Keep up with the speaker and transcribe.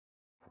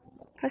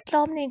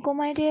Assalamu alaikum,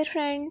 my dear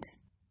friends.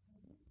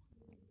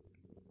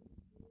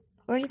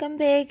 Welcome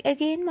back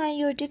again my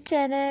YouTube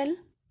channel.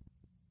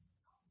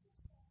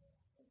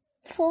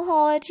 So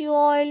how are you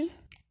all?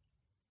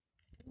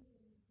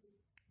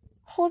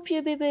 Hope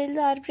you people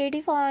are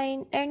pretty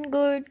fine and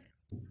good.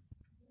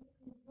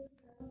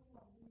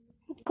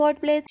 God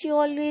bless you.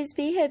 Always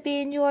be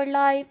happy in your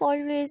life.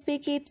 Always be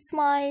keep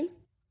smile.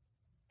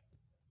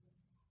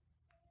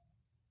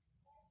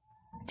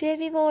 Dear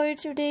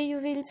viewers, today you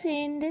will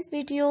see in these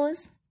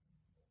videos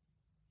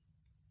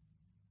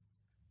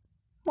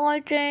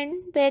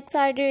modern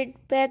back-sided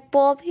back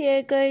bob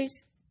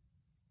haircuts,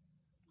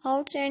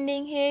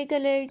 outstanding hair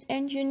colors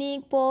and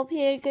unique bob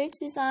haircut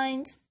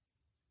designs.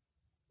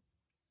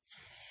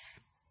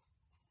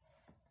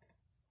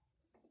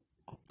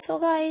 So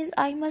guys,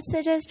 I must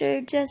suggest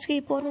it, just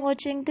keep on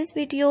watching this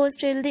videos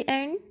till the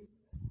end.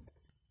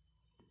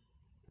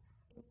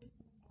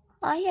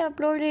 I have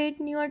uploaded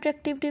new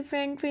attractive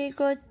different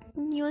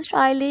new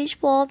stylish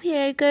bob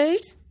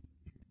haircuts.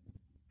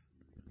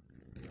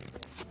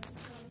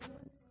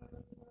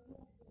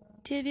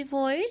 Dear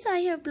viewers, I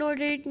have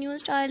uploaded new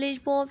stylish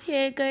bob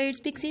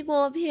haircuts, pixie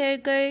bob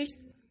haircuts,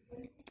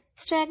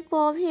 stacked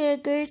bob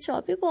haircuts,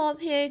 choppy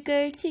bob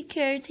haircuts, thick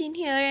hair, thin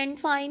hair and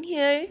fine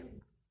hair.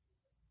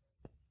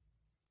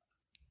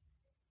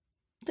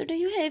 So do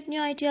you have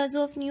new ideas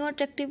of new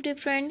attractive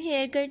different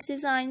haircuts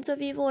designs? So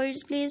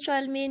viewers, please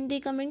tell me in the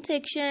comment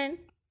section.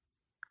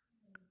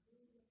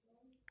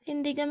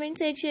 In the comment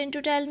section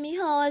to tell me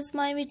how was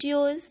my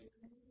videos.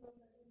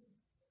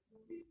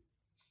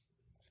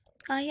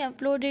 I have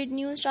uploaded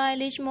new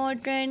stylish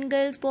modern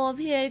girls bob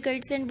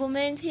haircuts and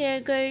women's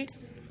haircuts.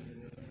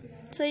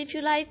 So if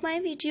you like my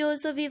videos,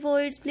 so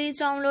viewers, please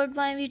download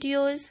my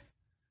videos.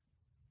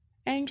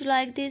 And to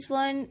like this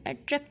one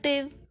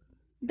attractive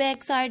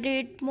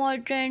back-sided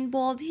modern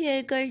bob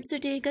haircut, so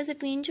take a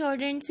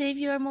screenshot and save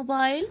your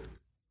mobile.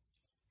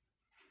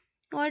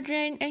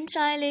 Modern and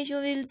stylish,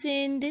 you will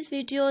see in this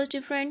videos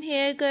different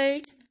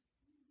haircuts.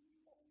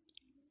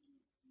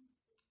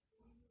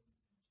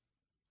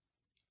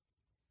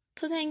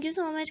 So thank you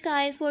so much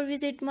guys for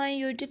visit my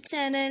YouTube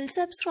channel,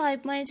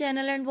 subscribe my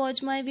channel and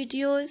watch my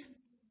videos.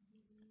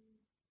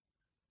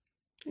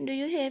 Do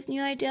you have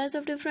new ideas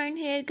of different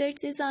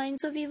haircuts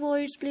designs? So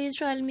viewers, please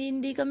tell me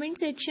in the comment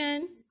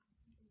section.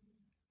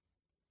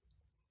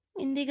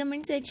 In the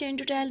comment section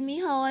to tell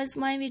me how was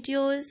my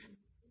videos.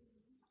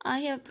 I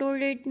have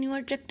uploaded new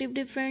attractive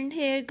different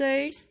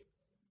haircuts.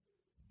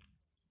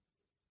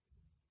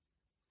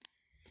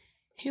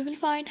 You will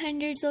find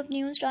hundreds of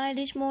new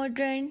stylish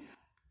modern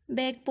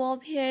back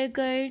bob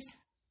haircuts,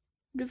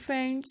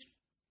 different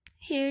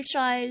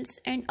hairstyles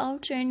and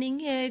outstanding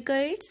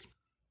haircuts.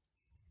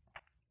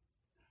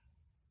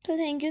 So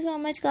thank you so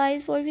much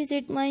guys for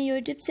visit my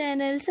YouTube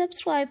channel,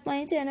 subscribe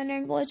my channel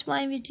and watch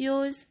my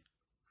videos.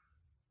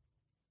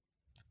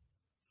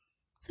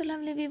 So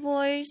lovely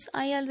viewers,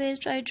 I always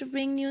try to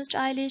bring new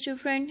stylish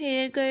different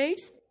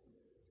haircuts.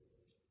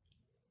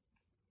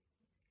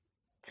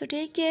 So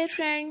take care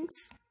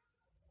friends.